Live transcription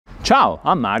Ciao,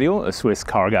 I'm Mario, a Swiss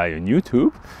car guy on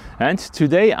YouTube, and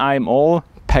today I'm all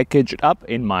packaged up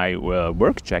in my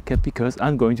work jacket because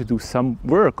I'm going to do some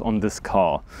work on this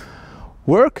car.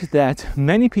 Work that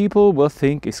many people will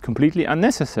think is completely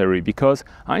unnecessary because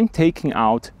I'm taking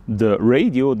out the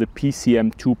radio, the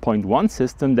PCM 2.1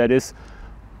 system that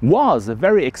was a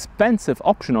very expensive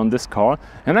option on this car,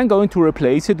 and I'm going to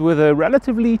replace it with a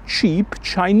relatively cheap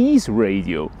Chinese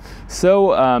radio.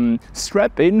 So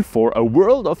strap in for a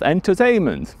world of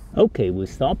entertainment. Okay, we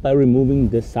start by removing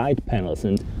the side panels,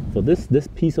 and for this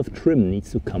piece of trim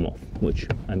needs to come off, which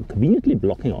I'm conveniently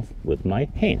blocking off with my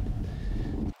hand.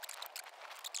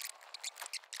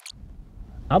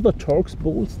 Other Torx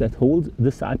bolts that hold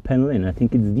the side panel in, I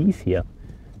think it's these here,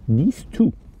 these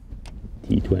two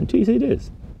T20s it is.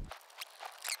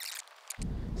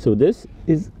 So this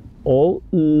is all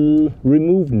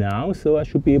removed now, so I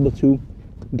should be able to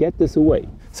get this away.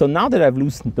 So now that I've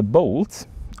loosened the bolts,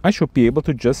 I should be able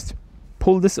to just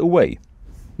pull this away.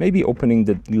 Maybe opening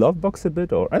the glove box a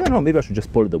bit, or I don't know, maybe I should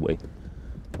just pull it away.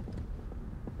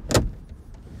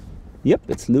 Yep,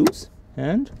 it's loose,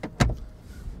 and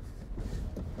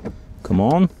come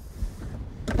on,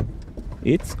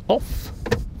 it's off.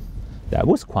 That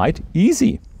was quite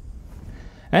easy.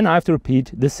 And I have to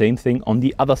repeat the same thing on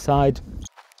the other side.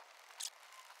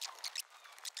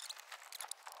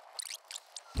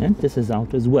 And this is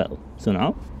out as well. So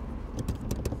now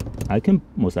I can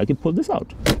most likely pull this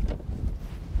out.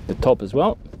 The top as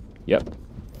well. Yep.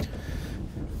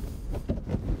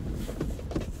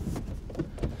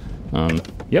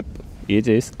 Yep, it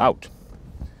is out.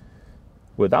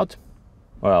 Without,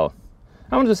 well,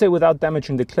 I want to say without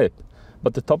damaging the clip,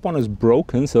 but the top one is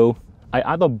broken, so I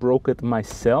either broke it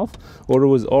myself or it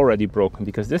was already broken,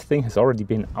 because this thing has already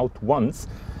been out once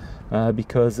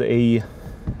because the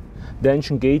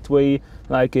engine gateway,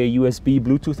 like a USB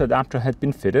Bluetooth adapter, had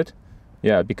been fitted.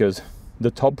 Yeah, because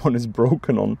the top one is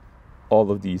broken on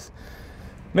all of these.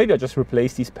 Maybe I just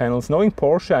replace these panels. Knowing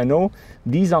Porsche, I know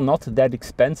these are not that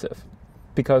expensive,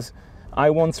 because I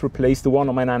once replaced the one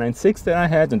on my 996 that I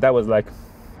had, and that was like,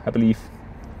 I believe,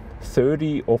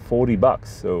 30 or 40 bucks.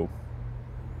 So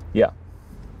yeah.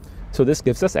 So this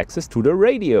gives us access to the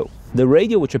radio. The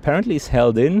radio, which apparently is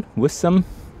held in with some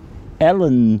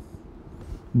Allen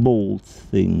bolts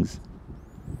things,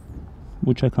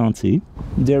 which I can't see.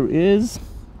 There is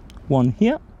one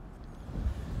here,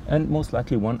 and most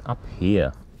likely one up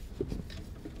here.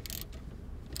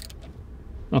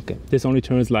 Okay, this only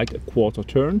turns like a quarter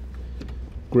turn.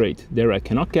 Great, there I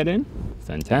cannot get in.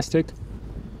 Fantastic.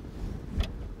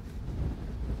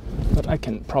 But I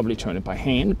can probably turn it by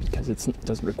hand because it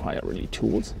doesn't require really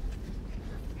tools.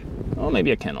 Or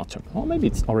maybe I cannot turn. Or maybe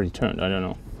it's already turned, I don't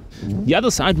know. The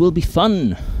other side will be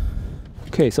fun.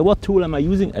 Okay, so what tool am I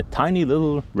using? A tiny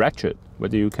little ratchet,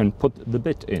 whether you can put the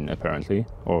bit in apparently,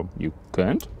 or you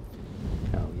can't.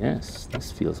 Oh yes,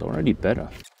 this feels already better.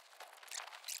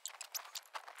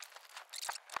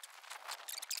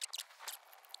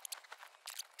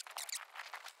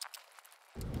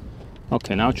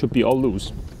 Okay, now it should be all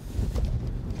loose.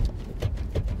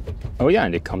 Oh yeah,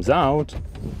 and it comes out.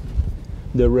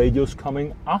 The radio's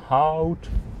coming out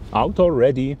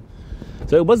already.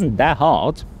 So it wasn't that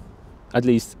hard, at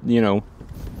least, you know,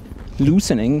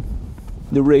 loosening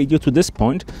the radio to this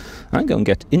point. I'm going to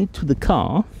get into the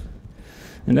car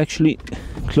and actually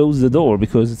close the door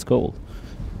because it's cold.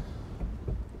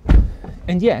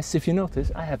 And yes, if you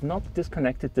notice, I have not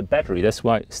disconnected the battery. That's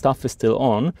why stuff is still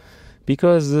on,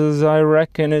 because I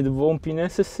reckon it won't be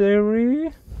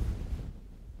necessary.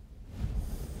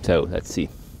 So let's see.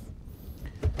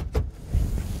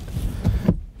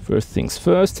 First things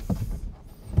first.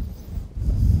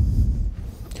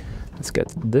 Let's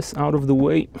get this out of the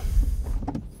way.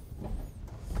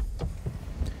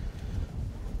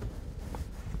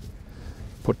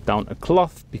 Put down a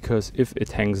cloth, because if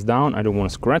it hangs down, I don't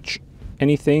want to scratch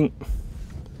anything.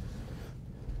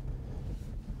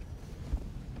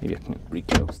 Maybe I can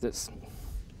reclose this.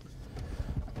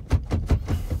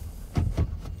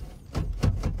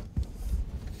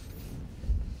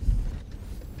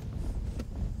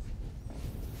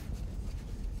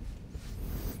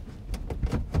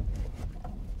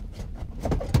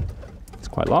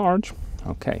 Quite large.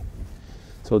 Okay,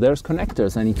 so there's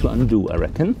connectors I need to undo, I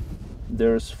reckon.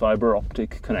 There's fiber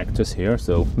optic connectors here,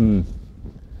 so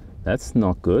that's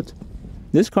not good.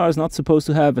 This car is not supposed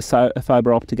to have a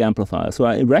fiber optic amplifier, so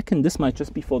I reckon this might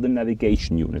just be for the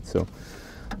navigation unit. So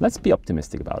let's be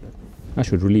optimistic about it. I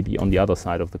should really be on the other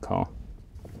side of the car.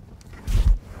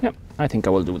 Yep, I think I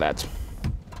will do that.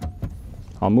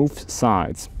 I'll move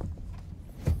sides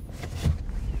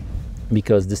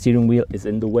because the steering wheel is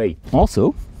in the way.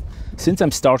 Also, since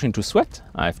I'm starting to sweat,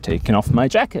 I've taken off my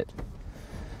jacket.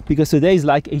 Because today is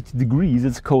like 80 degrees,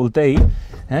 it's a cold day.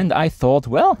 And I thought,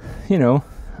 well, you know,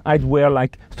 I'd wear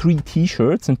like 3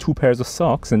 t-shirts and 2 pairs of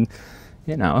socks, and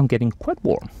you know, I'm getting quite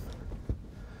warm.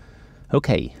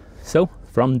 Okay, so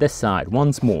from this side,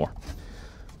 once more.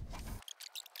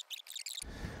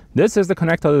 This is the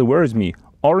connector that worries me.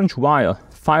 Orange wire,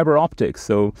 fiber optics,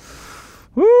 so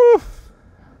woo,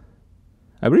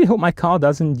 I really hope my car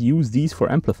doesn't use these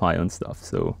for amplifier and stuff.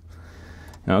 So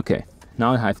okay,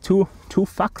 now I have two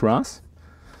fakras.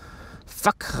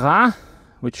 Fakra,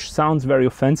 which sounds very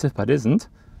offensive but isn't,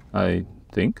 I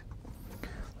think.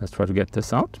 Let's try to get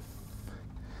this out.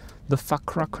 The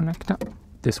fakra connector.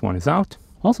 This one is out.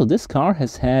 Also, this car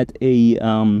has had a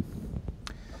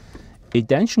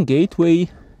junction gateway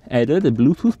added, a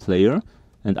Bluetooth player,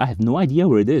 and I have no idea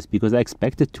where it is because I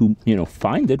expected to, you know,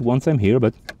 find it once I'm here,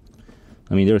 but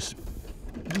I mean, there's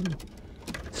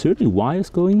certainly wires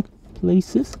going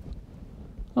places.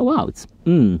 Oh wow, it's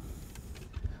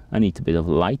I need a bit of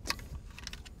light.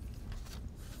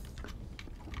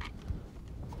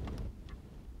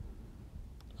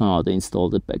 Oh, they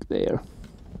installed it back there.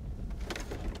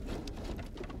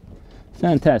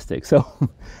 Fantastic. So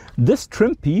this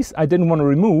trim piece I didn't want to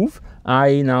remove.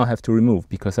 I now have to remove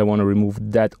because I want to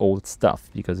remove that old stuff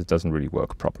because it doesn't really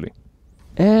work properly.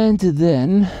 And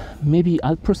then maybe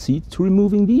I'll proceed to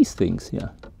removing these things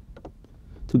here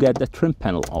to get the trim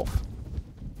panel off.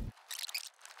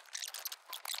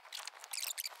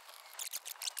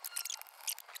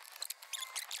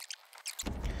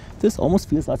 This almost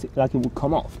feels like it will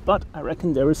come off, but I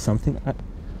reckon there is something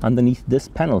underneath this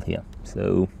panel here.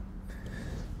 So,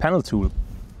 panel tool.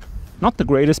 Not the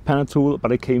greatest panel tool,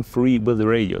 but it came free with the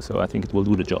radio, so I think it will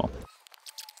do the job.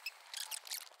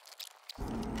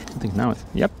 I think now it's,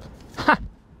 yep. Ha!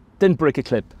 Didn't break a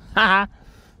clip. Haha!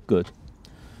 Good.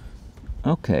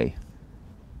 Okay.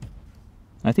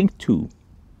 I think 2.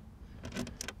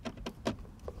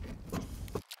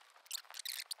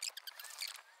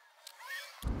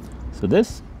 So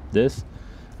this,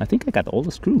 I think I got all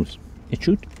the screws. It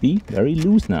should be very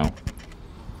loose now.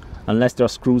 Unless there are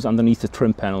screws underneath the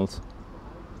trim panels.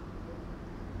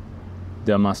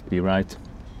 There must be, right?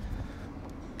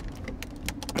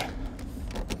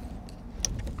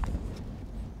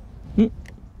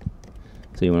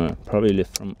 So you want to probably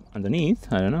lift from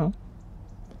underneath, I don't know.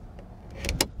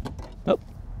 Oh.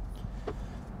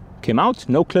 Came out,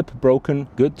 no clip broken,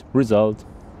 good result.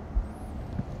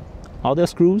 Are there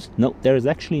screws? No, there is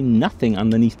actually nothing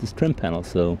underneath this trim panel,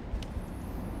 so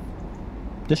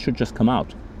this should just come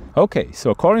out. Okay,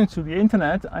 so according to the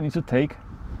internet, I need to take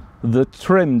the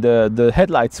trim, the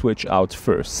headlight switch out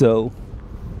first, so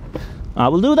I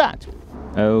will do that.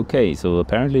 Okay, so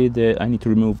apparently I need to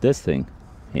remove this thing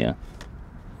here.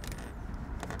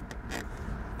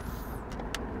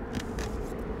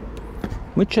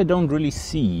 Which I don't really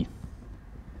see.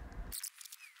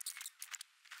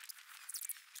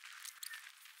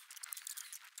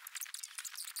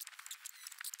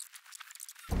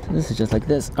 So this is just like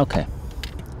this, okay.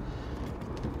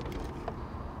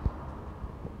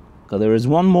 So there is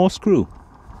one more screw.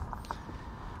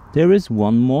 There is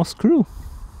one more screw.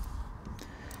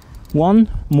 One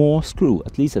more screw.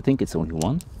 At least I think it's only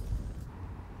one.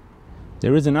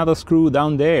 There is another screw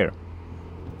down there.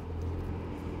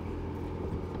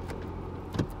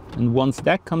 And once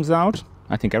that comes out,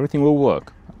 I think everything will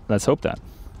work. Let's hope that.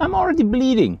 I'm already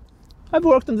bleeding. I've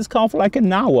worked on this car for like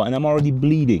an hour and I'm already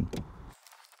bleeding.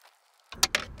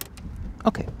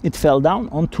 Okay, it fell down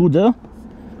onto the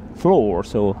floor,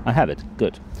 so I have it.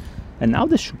 Good. And now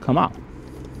this should come out.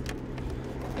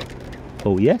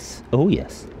 Oh yes, oh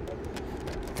yes.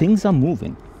 Things are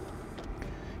moving.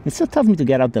 It's so tough for me to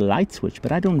get out the light switch,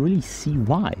 but I don't really see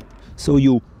why. So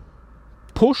you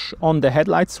push on the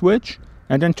headlight switch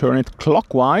and then turn it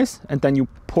clockwise and then you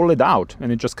pull it out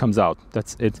and it just comes out.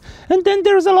 That's it. And then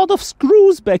there's a lot of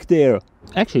screws back there.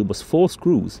 Actually, it was 4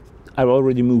 screws. I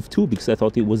already moved 2 because I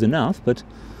thought it was enough, but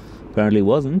apparently it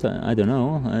wasn't. I don't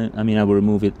know. I mean, I will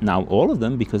remove it now, all of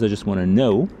them, because I just want to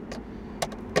know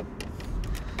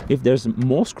if there's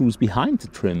more screws behind the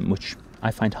trim, which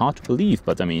I find hard to believe,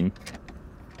 but I mean,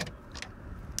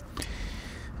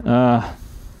 now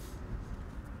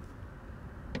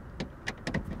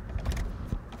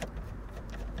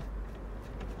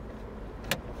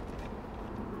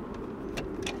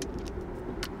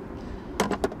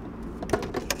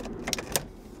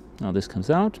this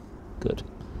comes out. Good.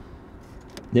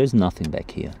 There's nothing back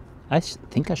here. I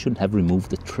think I should have removed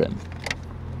the trim.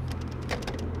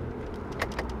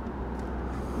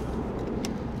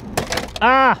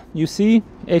 Ah, you see,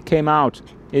 it came out.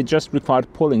 It just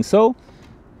required pulling. So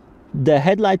The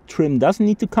headlight trim doesn't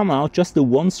need to come out, just the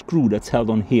one screw that's held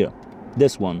on here.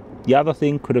 This one. The other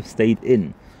thing could have stayed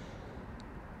in.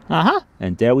 Aha!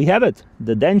 And there we have it.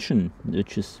 The dention,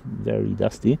 which is very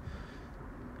dusty,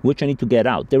 which I need to get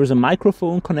out. There is a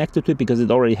microphone connected to it because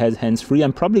it already has hands-free.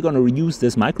 I'm probably going to reuse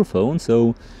this microphone,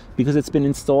 so because it's been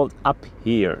installed up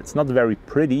here. It's not very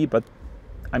pretty, but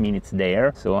I mean, it's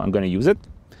there, so I'm going to use it.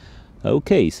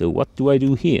 Okay, so what do I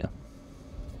do here?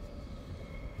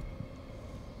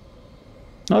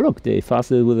 Oh look, they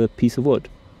fastened it with a piece of wood.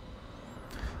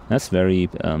 That's very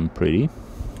pretty.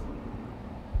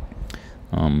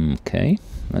 Okay,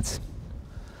 let's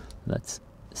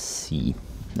see.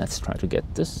 Let's try to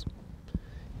get this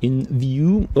in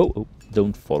view. Oh,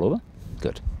 don't fall over.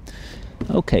 Good.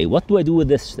 Okay, what do I do with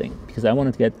this thing? Because I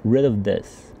want to get rid of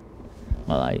this.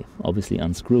 Well, I obviously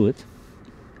unscrew it.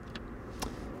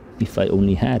 If I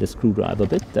only had a screwdriver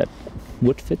bit that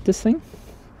would fit this thing.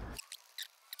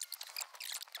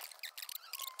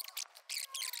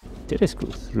 Did I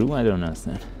screw through? I don't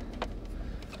understand.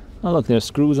 Oh look, there's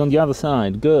screws on the other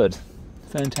side. Good.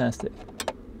 Fantastic.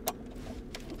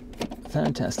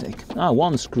 Fantastic. Ah,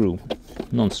 one screw.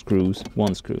 Not screws,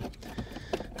 one screw.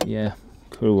 Yeah,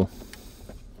 cool.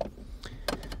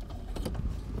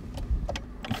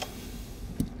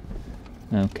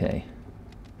 Okay.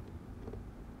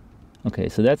 Okay,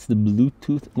 so that's the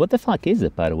Bluetooth. What the fuck is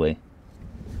it, by the way?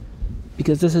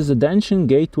 Because this is a Dension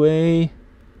Gateway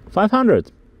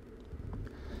 500.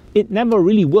 It never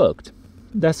really worked.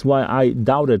 That's why I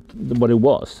doubted what it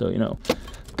was, so you know.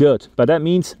 Good, but that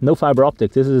means no fiber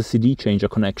optic. This is a CD changer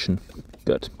connection.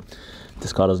 Good.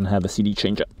 This car doesn't have a CD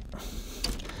changer.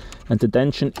 And the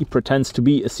Dension, it pretends to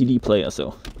be a CD player,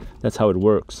 so that's how it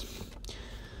works.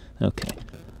 Okay.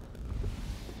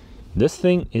 This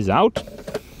thing is out.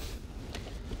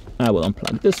 I will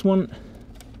unplug this one.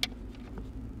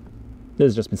 This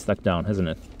has just been stuck down, hasn't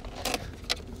it?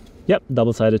 Yep,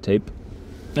 double-sided tape.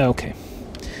 Okay.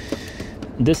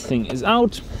 This thing is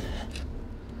out.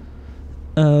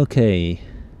 Okay.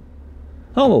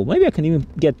 Oh, maybe I can even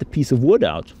get the piece of wood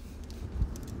out.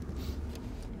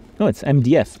 No, it's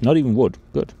MDF, not even wood.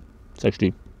 Good. It's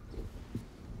actually...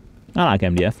 I like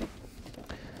MDF.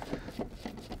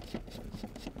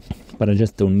 But I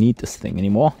just don't need this thing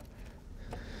anymore.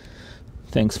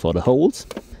 Thanks for the holes.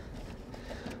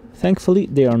 Thankfully,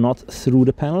 they are not through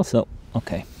the panel, so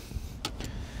okay.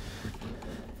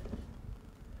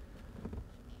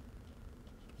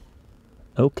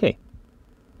 Okay.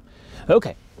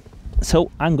 Okay.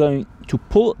 So I'm going to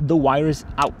pull the wires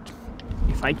out,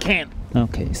 if I can.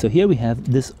 Okay, so here we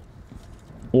have this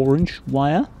orange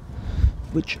wire,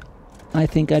 which I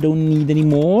think I don't need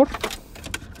anymore.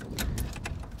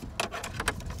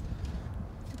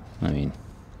 I mean,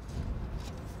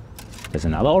 there's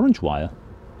another orange wire.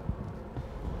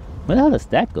 Where the hell does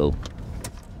that go?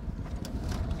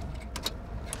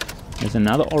 There's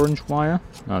another orange wire.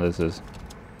 Oh, this is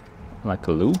like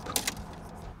a loop.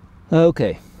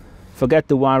 Okay, forget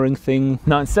the wiring thing.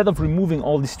 Now, instead of removing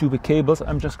all these stupid cables,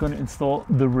 I'm just going to install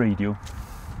the radio,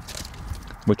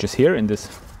 which is here in this.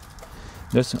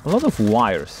 There's a lot of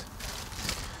wires.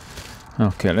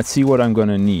 Okay, let's see what I'm going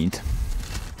to need.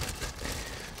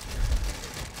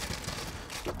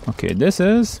 Okay, this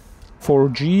is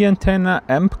 4G antenna,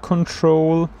 amp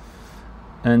control,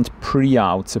 and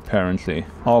pre-outs apparently.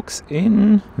 Aux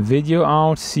in, video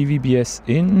out, CVBS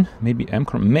in, maybe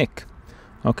amp mic.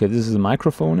 Okay, this is a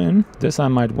microphone in. This I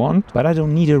might want, but I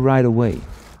don't need it right away.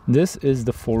 This is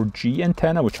the 4G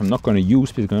antenna, which I'm not going to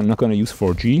use because I'm not going to use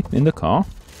 4G in the car.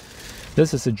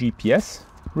 This is a GPS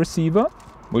receiver,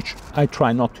 which I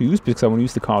try not to use because I want to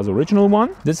use the car's original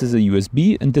one. This is a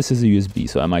USB and this is a USB,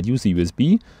 so I might use the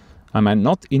USB. I might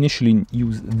not initially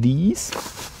use these.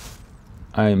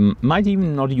 I might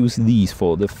even not use these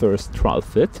for the first trial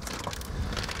fit.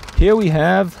 Here we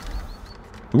have,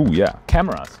 ooh yeah,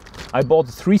 cameras. I bought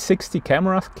a 360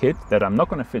 camera kit that I'm not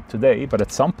going to fit today, but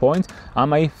at some point I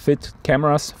may fit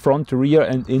cameras front, rear,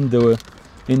 and in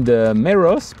the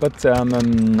mirrors, but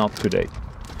not today.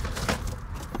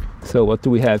 So what do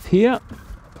we have here?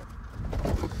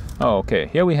 Oh, okay,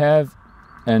 here we have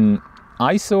an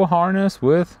ISO harness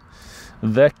with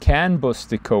the CAN bus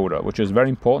decoder, which is very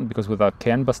important because without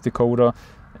CAN bus decoder,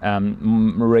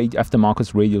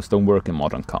 aftermarket radios don't work in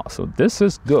modern cars. So this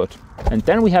is good. And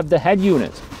then we have the head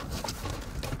unit,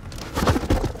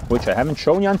 which I haven't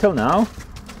shown you until now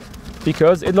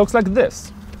because it looks like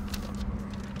this.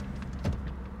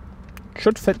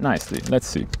 Should fit nicely. Let's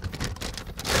see.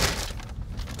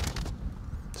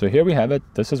 So here we have it.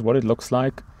 This is what it looks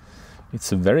like. It's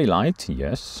very light,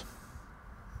 yes.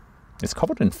 It's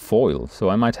covered in foil, so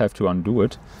I might have to undo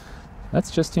it.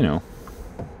 That's just, you know,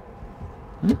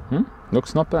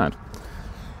 looks not bad.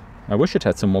 I wish it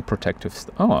had some more protective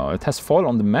stuff. Oh, it has foil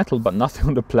on the metal, but nothing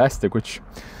on the plastic, which,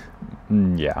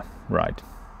 yeah, right.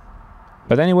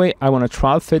 But anyway, I want to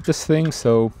trial fit this thing,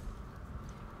 so...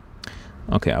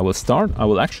 Okay, I will start. I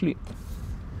will actually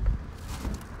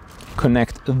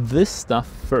connect this stuff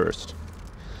first.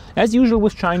 As usual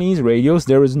with Chinese radios,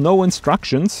 there is no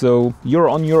instructions, so you're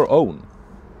on your own,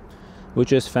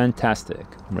 which is fantastic,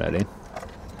 really.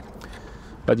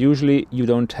 But usually you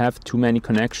don't have too many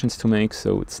connections to make,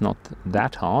 so it's not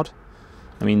that hard.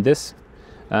 I mean,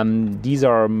 these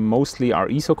are mostly our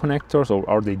ISO connectors, or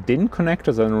are they DIN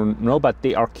connectors? I don't know, but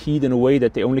they are keyed in a way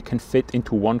that they only can fit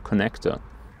into one connector.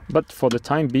 But for the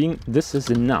time being, this is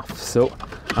enough. So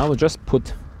I will just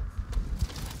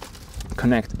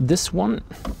connect this one,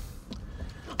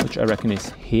 which I reckon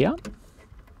is here.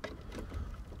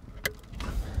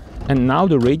 And now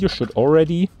the radio should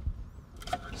already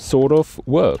sort of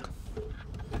work.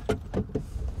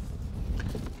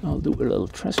 I'll do a little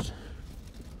test.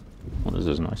 Oh, this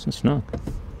is nice and snug.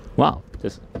 Wow,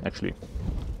 this actually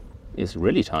is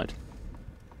really tight.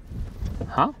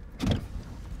 Huh?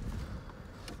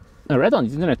 I read on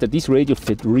the internet that these radios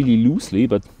fit really loosely,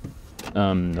 but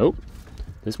no,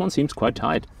 this one seems quite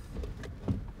tight.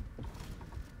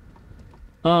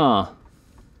 Ah,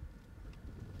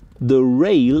 the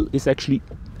rail is actually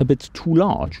a bit too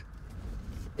large.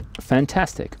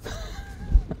 Fantastic.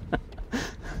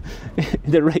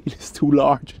 The rail is too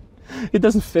large. It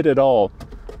doesn't fit at all.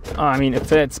 I mean, it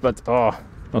fits, but oh,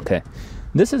 okay.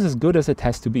 This is as good as it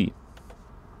has to be.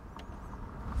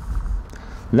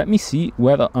 Let me see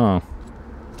whether...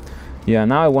 yeah,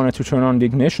 now I wanted to turn on the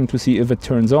ignition to see if it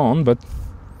turns on, but...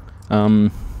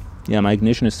 yeah, my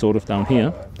ignition is sort of down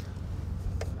here.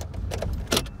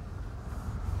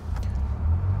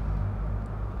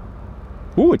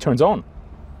 Ooh, it turns on.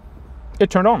 It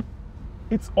turned on.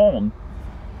 It's on.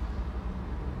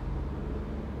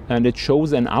 And it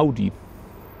shows an Audi.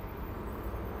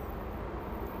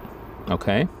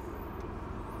 Okay.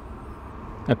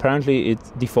 Apparently it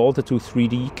defaulted to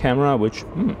 3D camera, which...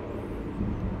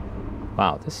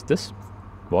 Wow, this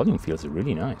volume feels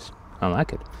really nice. I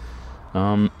like it.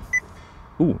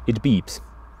 Ooh, it beeps.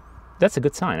 That's a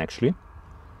good sign, actually.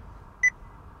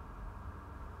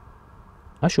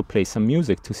 I should play some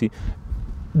music to see.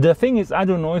 The thing is, I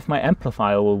don't know if my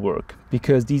amplifier will work,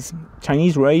 because these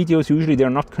Chinese radios, usually they're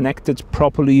not connected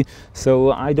properly,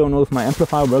 so I don't know if my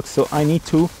amplifier works, so I need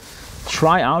to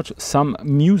try out some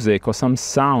music or some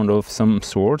sound of some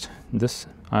sort. This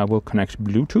I will connect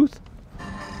Bluetooth.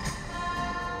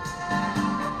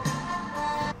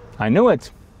 I knew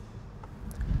it.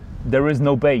 There is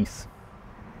no bass.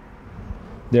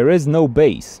 There is no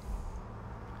bass.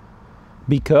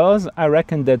 Because I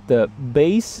reckon that the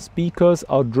bass speakers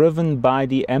are driven by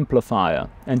the amplifier,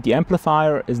 and the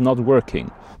amplifier is not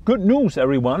working. Good news,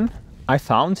 everyone. I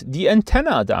found the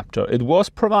antenna adapter. It was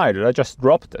provided. I just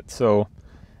dropped it. So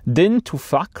DIN to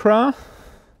FACRA.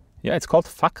 Yeah, it's called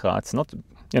FACRA. It's not,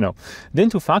 you know, DIN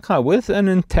to FACRA with an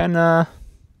antenna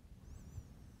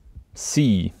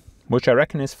C, which I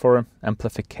reckon is for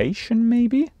amplification,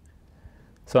 maybe.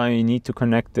 So I need to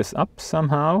connect this up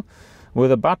somehow with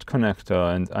a butt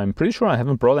connector, and I'm pretty sure I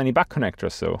haven't brought any butt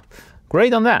connectors, so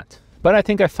great on that. But I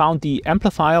think I found the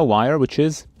amplifier wire, which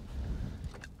is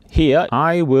here.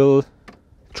 I will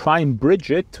try and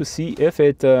bridge it to see if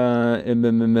it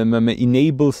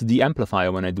enables the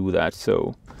amplifier when I do that.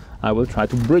 So I will try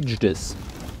to bridge this.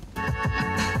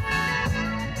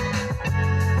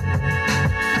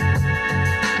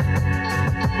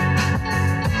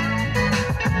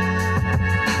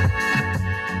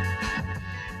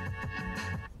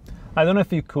 I don't know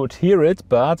if you could hear it,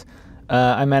 but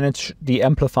I managed the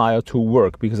amplifier to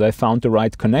work because I found the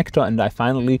right connector and I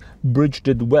finally bridged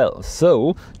it well.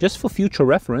 So just for future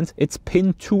reference, it's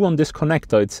pin 2 on this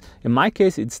connector. It's, in my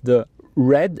case, it's the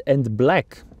red and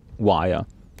black wire,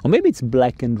 or maybe it's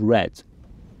black and red,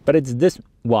 but it's this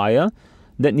wire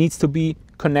that needs to be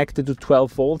connected to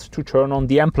 12 volts to turn on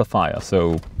the amplifier.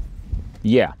 So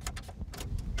yeah.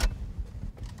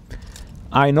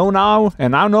 I know now,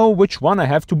 and I know which one I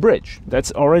have to bridge.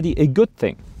 That's already a good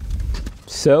thing.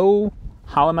 So,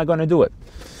 how am I going to do it?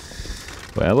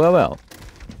 Well.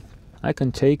 I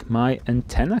can take my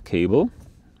antenna cable,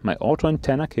 my auto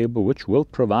antenna cable, which will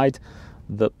provide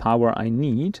the power I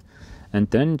need, and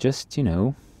then just, you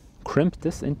know, crimp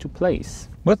this into place.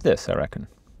 With this, I reckon.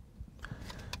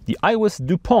 The iWis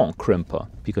DuPont crimper,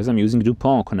 because I'm using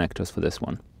DuPont connectors for this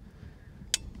one.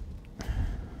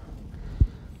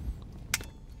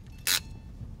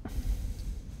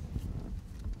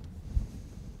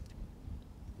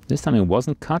 This time it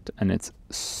wasn't cut and it's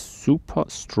super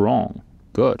strong.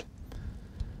 Good.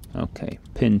 Okay,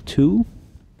 pin 2,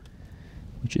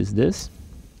 which is this.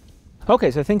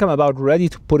 Okay, so I think I'm about ready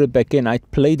to put it back in. I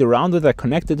played around with it, I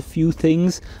connected a few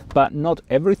things, but not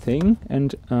everything,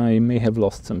 and I may have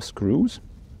lost some screws.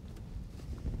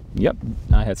 Yep,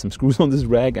 I had some screws on this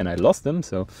rag and I lost them,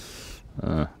 so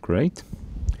great.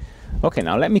 Okay,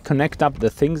 now let me connect up the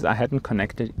things I hadn't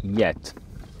connected yet.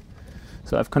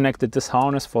 So I've connected this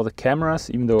harness for the cameras,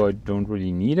 even though I don't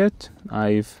really need it.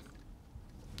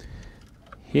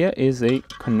 Here is a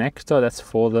connector that's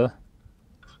for the...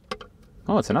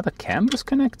 Oh, it's another canvas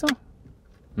connector?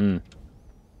 Maybe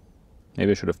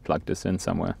I should have plugged this in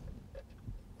somewhere.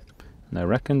 And I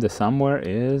reckon the somewhere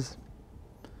is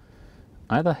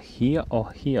either here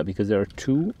or here, because there are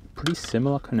two pretty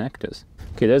similar connectors.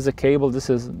 Okay, there's a cable. This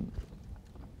is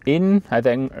in, I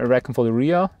reckon, for the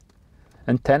rear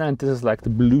antenna, and this is like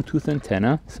the Bluetooth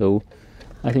antenna. So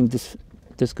I think this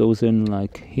goes in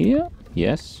like here.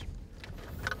 Yes.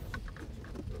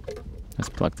 Let's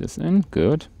plug this in.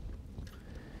 Good.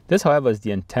 This, however, is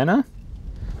the antenna.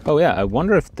 Oh yeah, I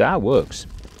wonder if that works.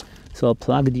 So I'll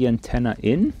plug the antenna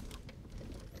in.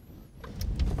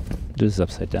 This is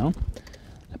upside down.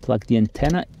 I plug the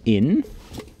antenna in,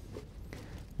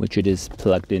 which it is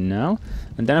plugged in now,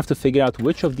 and then I have to figure out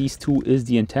which of these two is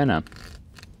the antenna.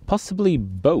 Possibly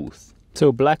both.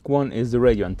 So black one is the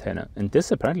radio antenna, and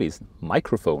this apparently is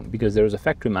microphone, because there is a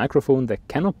factory microphone that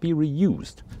cannot be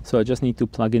reused. So I just need to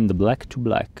plug in the black to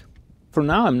black. For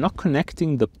now, I'm not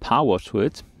connecting the power to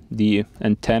it, the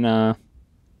antenna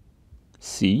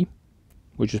C,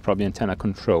 which is probably antenna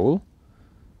control.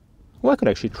 Well, I could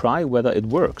actually try whether it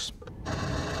works.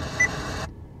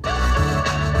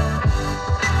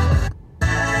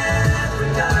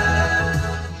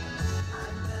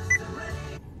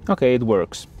 Okay, it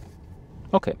works.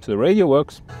 Okay, so the radio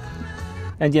works.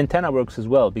 And the antenna works as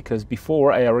well, because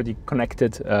before I already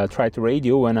tried the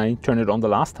radio when I turned it on the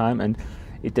last time, and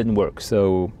it didn't work.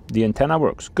 So the antenna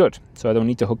works. Good. So I don't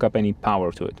need to hook up any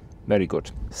power to it. Very good.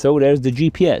 So there's the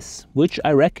GPS, which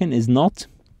I reckon is not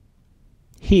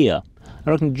here. I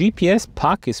reckon GPS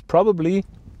puck is probably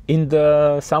in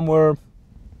the somewhere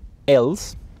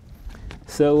else.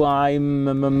 So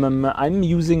I'm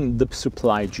using the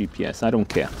supply GPS. I don't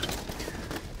care.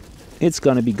 It's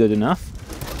gonna be good enough.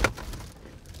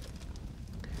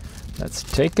 Let's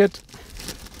take it.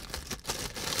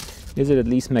 Is it at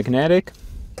least magnetic?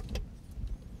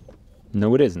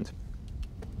 No, it isn't.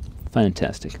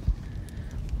 Fantastic.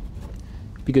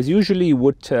 Because usually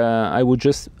I would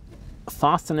just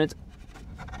fasten it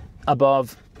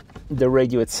above the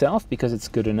radio itself, because it's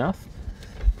good enough.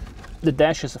 The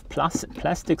dash is of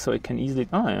plastic, so it can easily...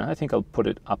 Oh, yeah, I think I'll put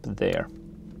it up there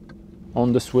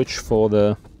on the switch for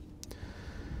the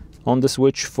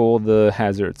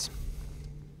hazards.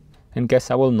 And guess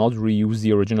I will not reuse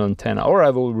the original antenna, or I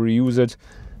will reuse it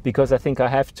because I think I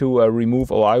have to I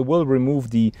will remove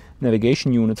the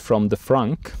navigation unit from the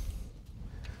frunk.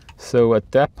 So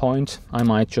at that point I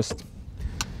might just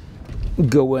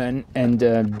go in and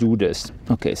do this.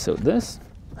 Okay, so that's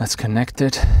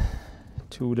connected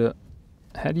to the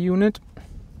head unit,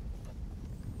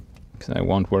 because I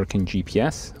want working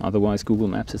GPS, otherwise Google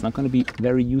Maps is not going to be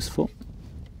very useful.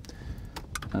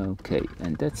 Okay,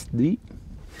 and that's the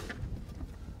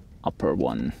upper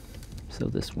one, so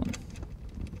this one.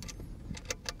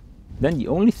 Then the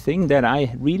only thing that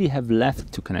I really have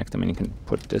left to connect, I mean, you can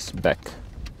put this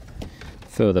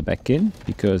further back in,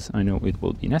 because I know it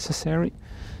will be necessary.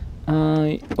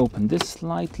 I open this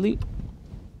slightly,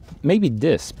 maybe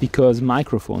this, because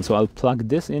microphone, so I'll plug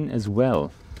this in as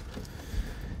well.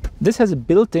 This has a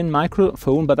built-in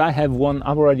microphone, but I have one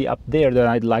already up there that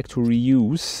I'd like to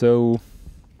reuse, so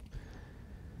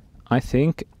I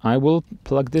think I will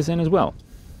plug this in as well,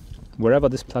 wherever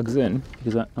this plugs in,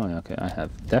 because I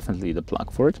have definitely the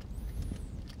plug for it.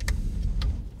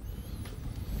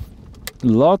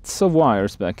 Lots of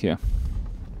wires back here.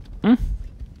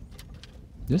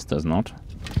 This does not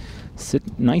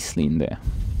sit nicely in there.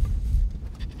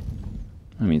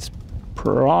 I mean, it's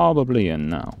probably in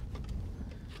now.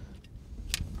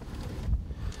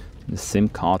 The SIM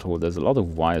card holder, there's a lot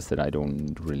of wires that I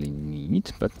don't really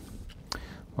need, but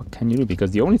what can you do?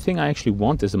 Because the only thing I actually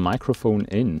want is a microphone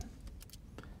in.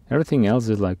 Everything else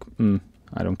is like,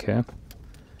 I don't care.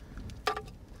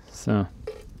 So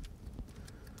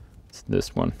it's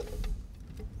this one.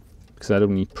 Because I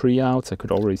don't need pre-outs, I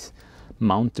could always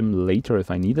mount them later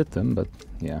if I needed them, but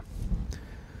yeah.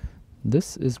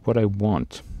 This is what I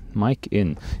want. Mic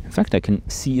in. In fact, I can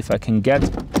see if I can get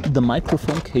the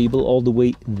microphone cable all the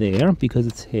way there, because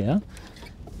it's here.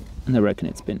 And I reckon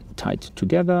it's been tied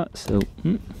together, so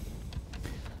a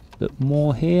bit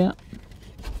more here.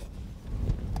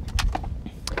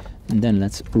 And then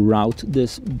let's route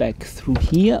this back through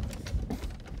here.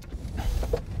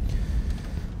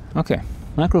 Okay,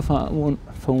 microphone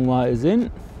wire is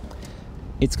in.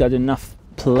 It's got enough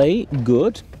play,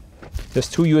 good. There's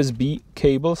 2 USB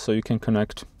cables, so you can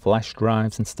connect flash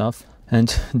drives and stuff.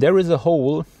 And there is a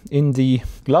hole in the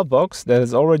glove box that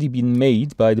has already been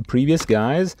made by the previous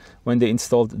guys when they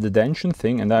installed the tension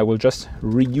thing, and I will just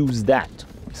reuse that.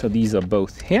 So these are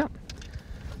both here,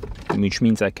 which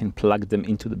means I can plug them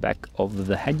into the back of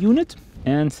the head unit.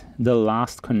 And the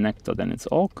last connector, then it's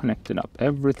all connected up.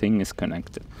 Everything is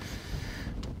connected.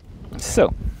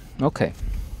 So, okay.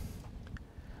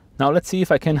 Now let's see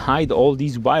if I can hide all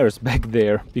these wires back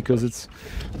there, because it's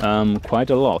quite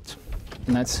a lot.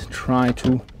 Let's try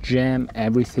to jam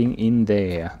everything in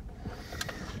there.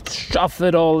 Stuff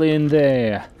it all in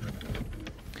there.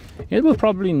 It will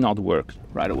probably not work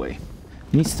right away.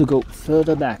 Needs to go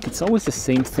further back. It's always the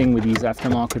same thing with these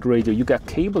aftermarket radio. You got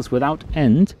cables without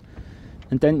end,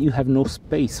 and then you have no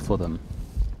space for them.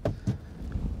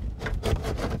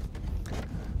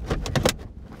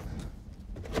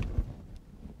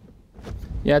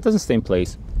 Yeah, it doesn't stay in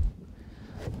place.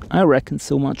 I reckon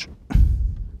so much.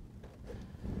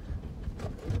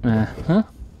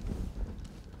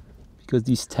 Because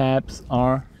these tabs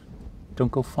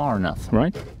don't go far enough,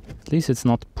 right? At least it's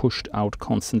not pushed out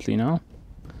constantly now.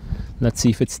 Let's see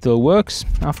if it still works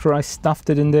after I stuffed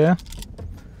it in there.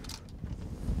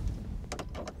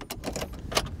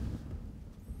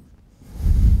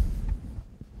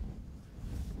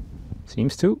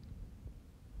 Seems to.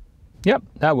 Yep,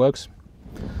 that works.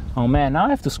 Oh man, now I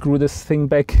have to screw this thing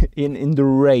back in the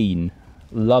rain.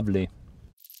 Lovely.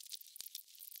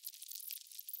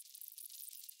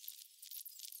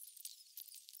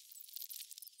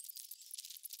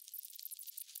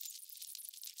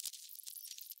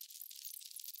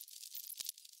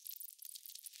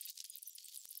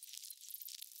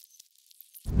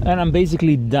 And I'm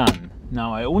basically done.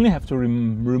 Now I only have to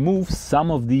remove some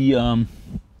of the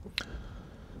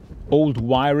old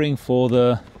wiring for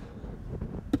the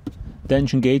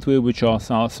tension gateway, which are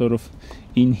sort of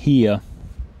in here.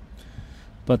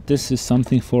 But this is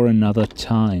something for another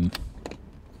time.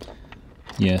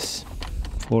 Yes,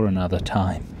 for another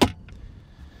time.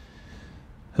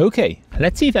 Okay,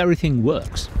 let's see if everything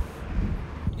works.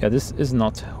 Yeah, this is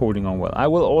not holding on well. I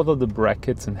will order the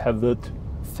brackets and have it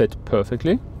fit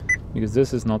perfectly, because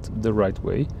this is not the right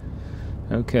way.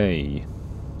 Okay.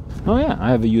 Oh yeah, I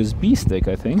have a USB stick,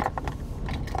 I think,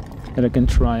 that I can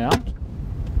try out.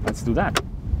 Let's do that.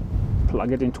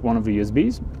 Plug it into one of the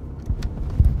USBs.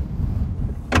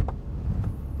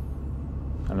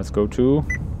 And let's go to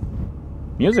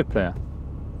music player.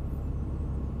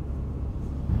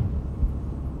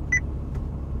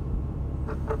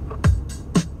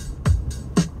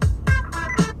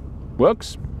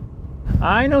 Works.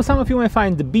 I know some of you may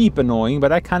find the beep annoying,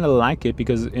 but I kind of like it,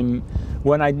 because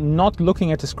when I'm not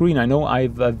looking at the screen, I know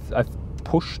I've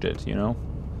pushed it, you know.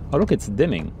 Oh look, it's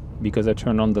dimming because I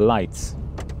turned on the lights.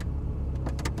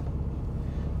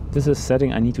 This is a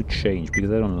setting I need to change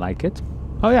because I don't like it.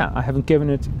 Oh yeah, I haven't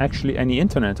given it actually any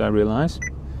internet, I realize.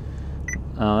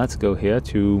 Let's go here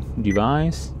to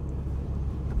device.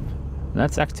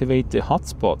 Let's activate the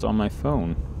hotspot on my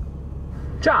phone.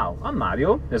 Ciao, I'm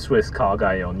Mario, the Swiss car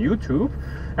guy on YouTube,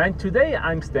 and today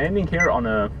I'm standing here on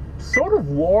a sort of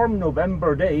warm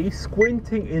November day,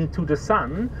 squinting into the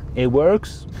sun. It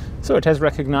works, so it has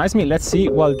recognized me. Let's see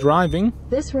while driving.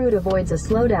 This route avoids a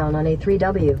slowdown on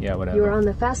A3W. Yeah, whatever. You are on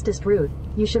the fastest route.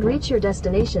 You should reach your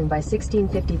destination by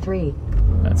 16:53.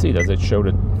 Let's see, does it show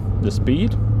the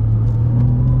speed?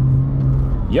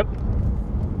 Yep.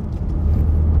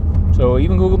 So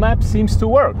even Google Maps seems to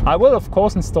work. I will of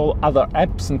course install other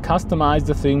apps and customize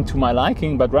the thing to my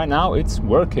liking, but right now it's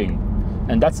working.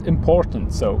 And that's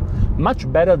important, so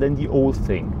much better than the old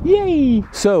thing. Yay!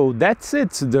 So that's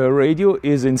it. The radio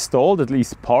is installed, at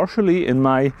least partially, in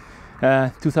my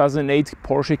 2008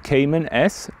 Porsche Cayman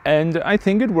S, and I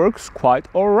think it works quite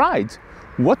alright.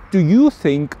 What do you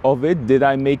think of it? Did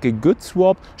I make a good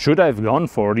swap? Should I have gone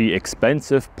for the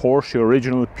expensive Porsche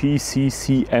Original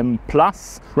PCCM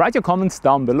Plus? Write your comments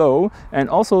down below, and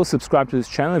also subscribe to this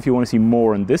channel if you want to see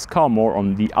more on this car, more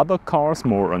on the other cars,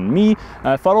 more on me.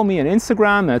 Follow me on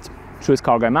Instagram at Swiss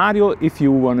Car Guy Mario if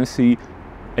you want to see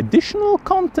additional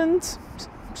content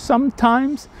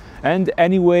sometimes. And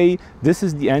anyway, this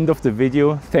is the end of the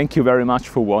video. Thank you very much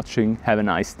for watching. Have a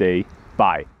nice day.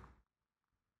 Bye.